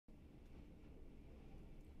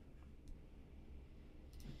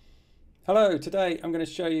Hello, today I'm going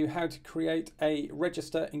to show you how to create a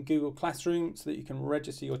register in Google Classroom so that you can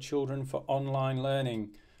register your children for online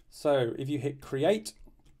learning. So if you hit create,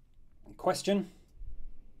 question,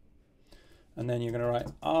 and then you're going to write,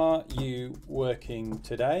 are you working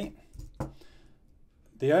today?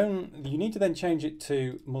 You need to then change it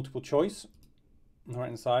to multiple choice on the right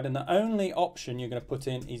hand side, and the only option you're going to put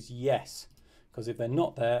in is yes, because if they're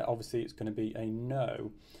not there, obviously it's going to be a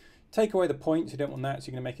no. Take away the points, you don't want that, so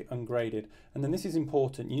you're going to make it ungraded. And then this is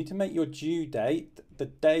important, you need to make your due date the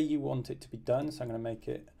day you want it to be done. So I'm going to make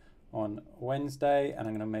it on Wednesday, and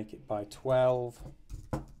I'm going to make it by 12.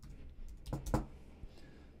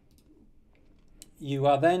 You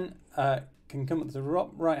are then can come up to the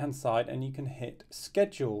right hand side and you can hit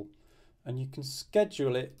schedule, and you can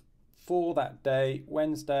schedule it for that day,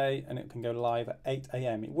 Wednesday, and it can go live at 8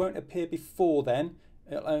 AM. It won't appear before then,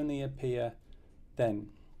 it'll only appear then.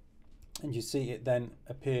 And you see it then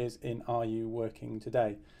appears in Are You Working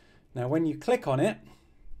Today? Now when you click on it,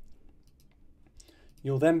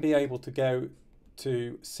 you'll then be able to go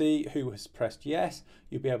to see who has pressed yes.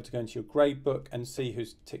 You'll be able to go into your grade book and see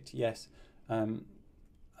who's ticked yes and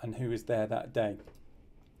who is there that day.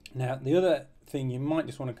 Now the other thing you might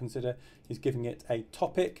just want to consider is giving it a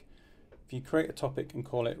topic. If you create a topic and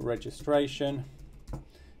call it registration,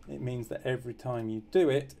 it means that every time you do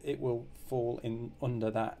it, it will fall in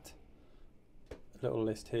under that little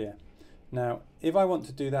list here. Now if I want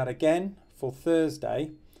to do that again for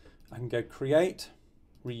Thursday, I can go create,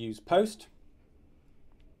 reuse post,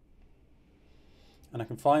 and I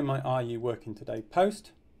can find my Are You Working Today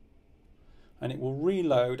post, and it will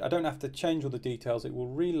reload. I don't have to change all the details, it will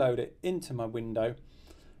reload it into my window,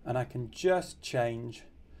 and I can just change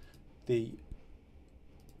the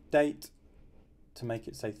date to make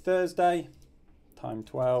it say Thursday, time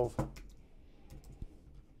 12,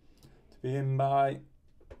 be in by,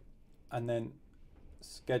 and then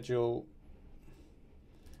schedule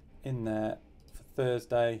in there for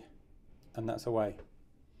Thursday, and that's away.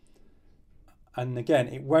 And again,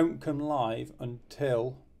 it won't come live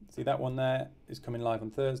until, see that one there is coming live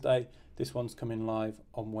on Thursday, this one's coming live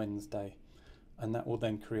on Wednesday, and that will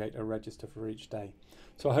then create a register for each day.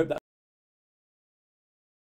 So I hope that